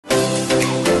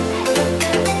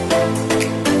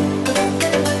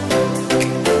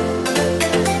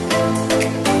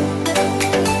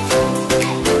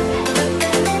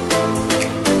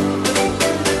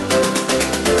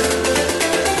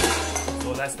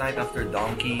night after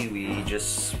Donkey, we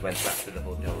just went back to the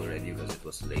hotel already because it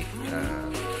was late.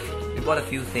 We bought a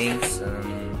few things.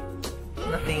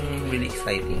 Nothing really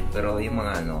exciting. Pero yung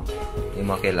mga yung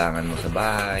mga kailangan mo sa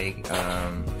bahay.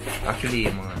 Actually,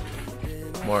 yung mga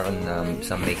more on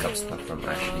some makeup stuff from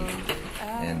Ashley.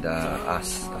 And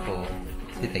ako,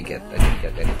 I didn't get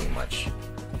anything much.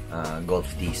 Golf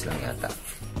tees lang yata.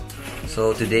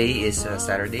 So today is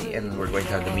Saturday and we're going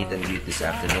to have the meet and greet this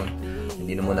afternoon.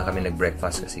 Hindi na muna kami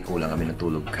nag-breakfast kasi kulang kami ng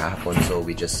tulog kahapon, so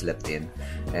we just slept in.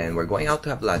 And we're going out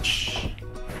to have lunch.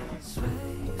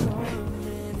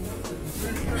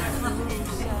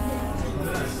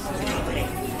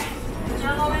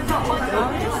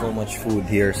 There's so much food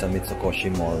here sa Mitsukoshi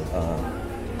Mall.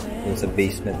 Yung sa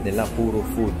basement nila, puro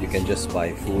food. You can just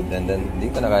buy food and then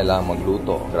hindi ka na kailangan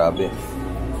magluto. Grabe.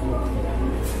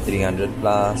 300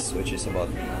 plus, which is about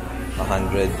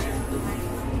 100,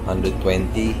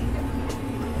 120,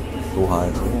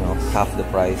 200, half the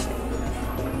price.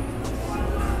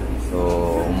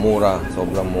 So, mura,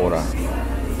 sobrang mura.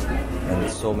 And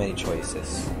so many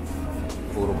choices.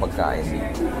 Puro pagkain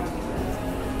dito.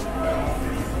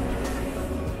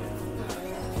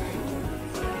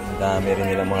 Dami rin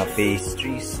nilang mga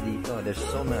pastries dito. There's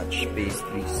so much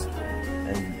pastries.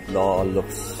 And it all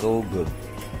looks so good.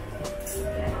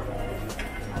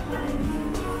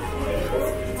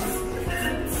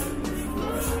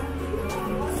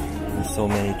 So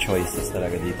many choices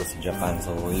talaga dito sa Japan,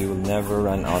 so you will never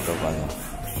run out of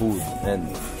food, and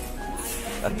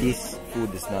at least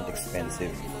food is not expensive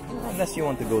unless you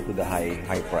want to go to the high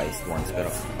priced ones,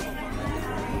 pero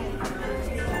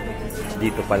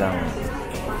dito pa lang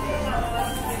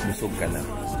busog ka na.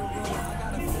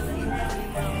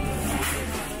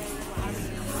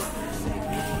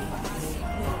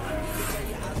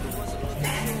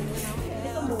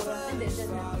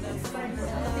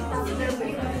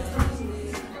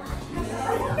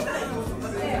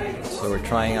 So we're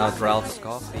trying out Ralph's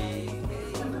coffee.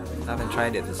 I haven't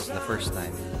tried it. This is the first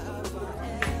time.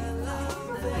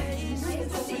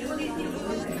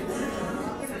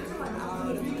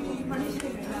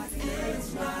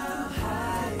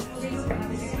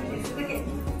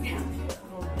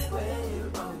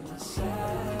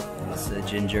 It's a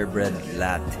gingerbread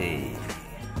latte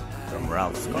from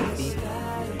Ralph's Coffee.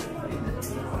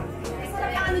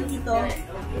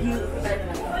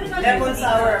 Lemon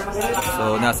sour.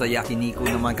 So, nasa yakiniku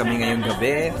naman kami ngayong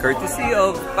gabi. Courtesy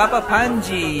of Papa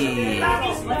Panji.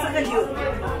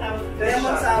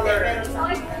 Lemon sour.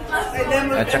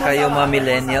 At saka yung mga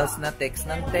millennials na text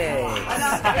ng text.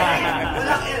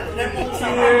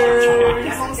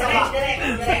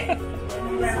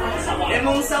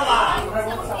 Lemon sawa.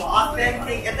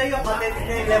 Authentic. Ito yung authentic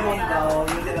na lemon daw.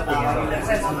 Yung tinatawag.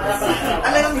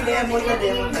 Alam yung lemon na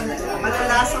lemon.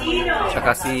 Malalasa ko yun.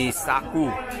 Tsaka si Saku.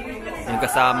 Yung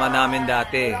kasama namin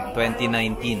dati,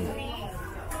 2019.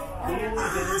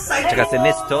 Tsaka si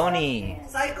Miss Tony.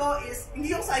 Psycho is,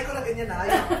 hindi yung psycho na ganyan na.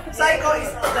 Psycho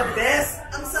is the best.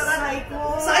 Ang sarap.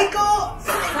 Psycho!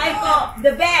 Psycho,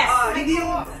 the best! Hindi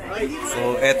yung...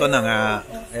 So, eto na nga.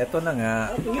 Eto na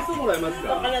nga.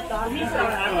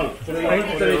 Ay,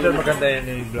 ito maganda yan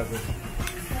yung vlog.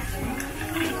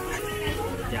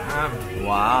 Yan.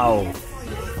 Wow!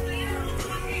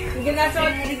 Hindi na sa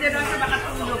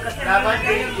makatulog kasi. Dapat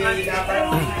dapat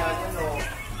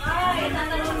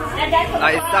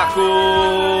Ay, Saku!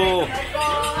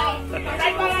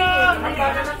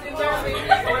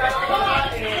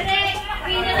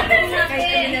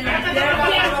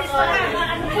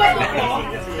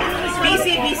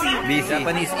 Busy.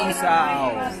 Japanese isaw.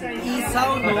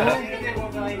 isaw, no?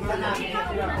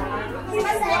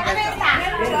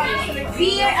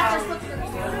 Beer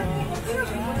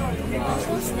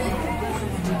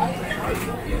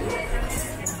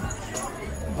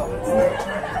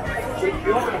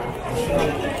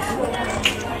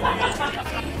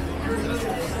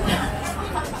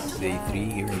Day 3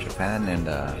 here in Japan, and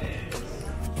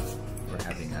we're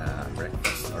having a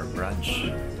breakfast or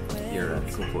brunch here at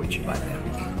Kuko Ichiban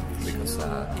because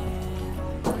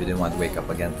we didn't want to wake up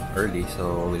again early,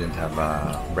 so we didn't have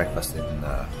breakfast in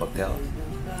the hotel.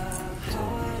 So,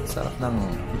 sarap ng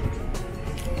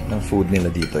food nila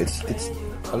dito. It's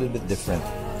a little bit different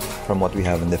from what we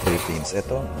have in the Philippines.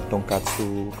 Ito,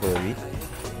 tonkatsu curry.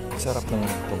 Sarap ng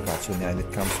tonkatsu niya, and it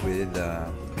comes with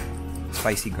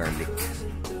spicy garlic.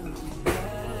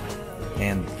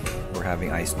 And we're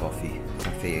having iced coffee,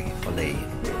 cafe olay.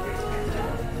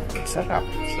 Sarap.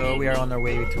 So we are on our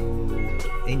way to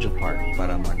Angel Park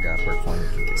para mag-perform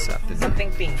this afternoon. Something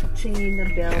pink. Chain na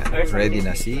bell. Yeah, ready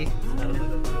na si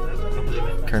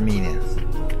Carmina.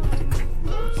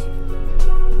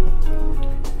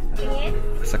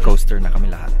 Sa poster na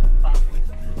kami lahat.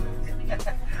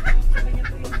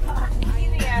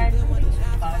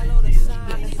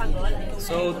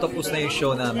 So, tapos na yung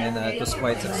show namin. It was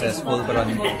quite successful, but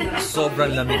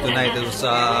sobrang lamig tonight. It was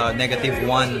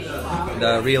 -1.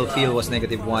 The real feel was -1.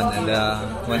 And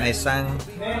when I sang,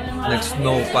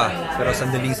 nag-snow pa. Pero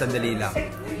sandaling-sandali lang.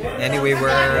 Anyway,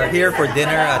 we're here for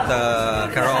dinner at the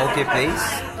karaoke place.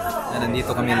 And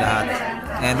nandito kami lahat.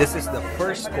 And this is the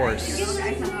first course.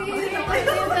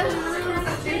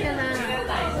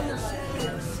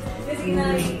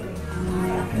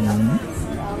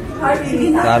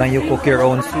 Parang you cook your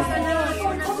own soup.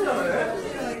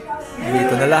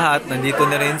 Nandito na lahat. Nandito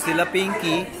na rin sila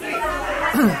Pinky.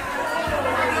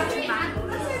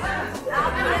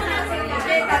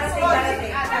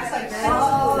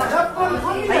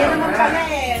 Ayan naman pala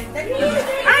eh.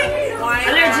 Ay!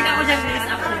 Allergic ako dyan.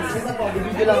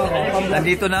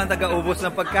 Nandito na ang taga-ubos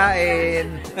ng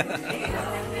pagkain.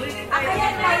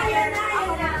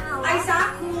 Ay,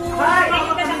 saku! Ay!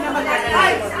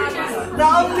 The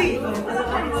only!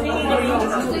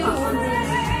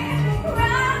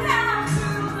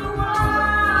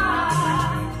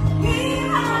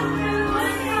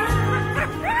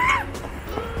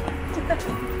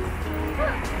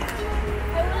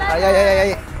 Ay, ay, ay,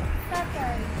 ay.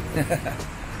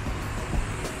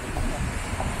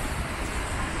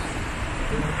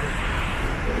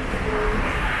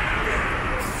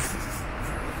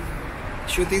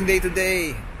 Shooting day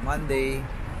today, Monday.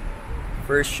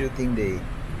 First shooting day.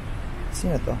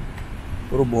 Sino to?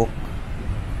 Puro buhok.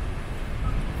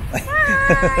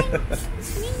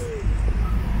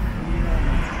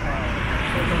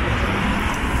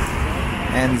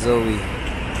 And Zoe.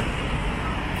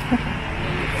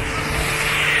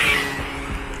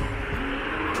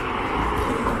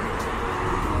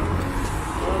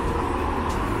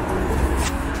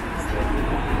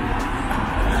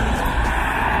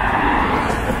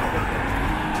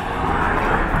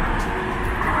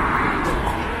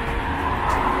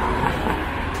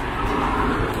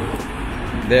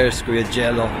 There's Kuya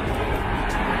Jello.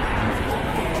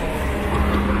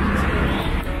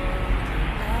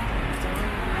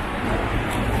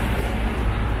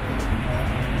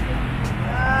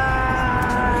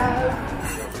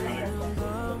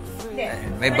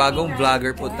 May bagong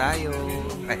vlogger po tayo.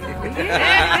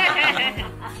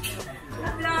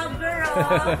 Vlogger, oh!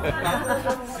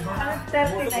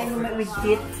 39 na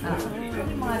legit.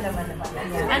 Mga laman-laman.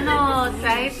 Ano,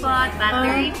 tripod,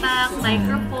 battery pack,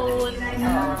 microphone.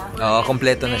 Oo,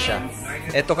 kompleto na siya.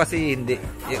 Ito kasi hindi.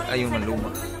 Ayun,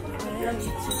 maluma.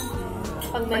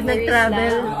 Pag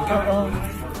nag-travel. Oo.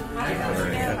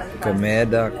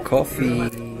 Kameda Coffee.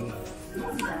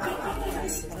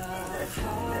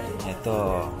 Ito.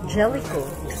 Jellico.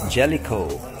 Jellico.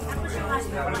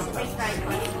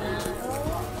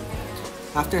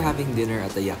 After having dinner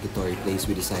at the yakitori place,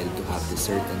 we decided to have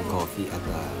dessert and coffee at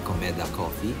the Komeda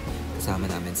Coffee. Kasama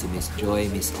namin si Miss Joy,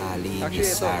 Miss Ali,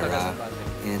 Miss Sarah,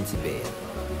 and si Bea.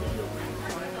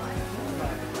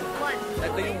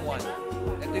 Ito yung one.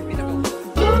 Ito yung pinaka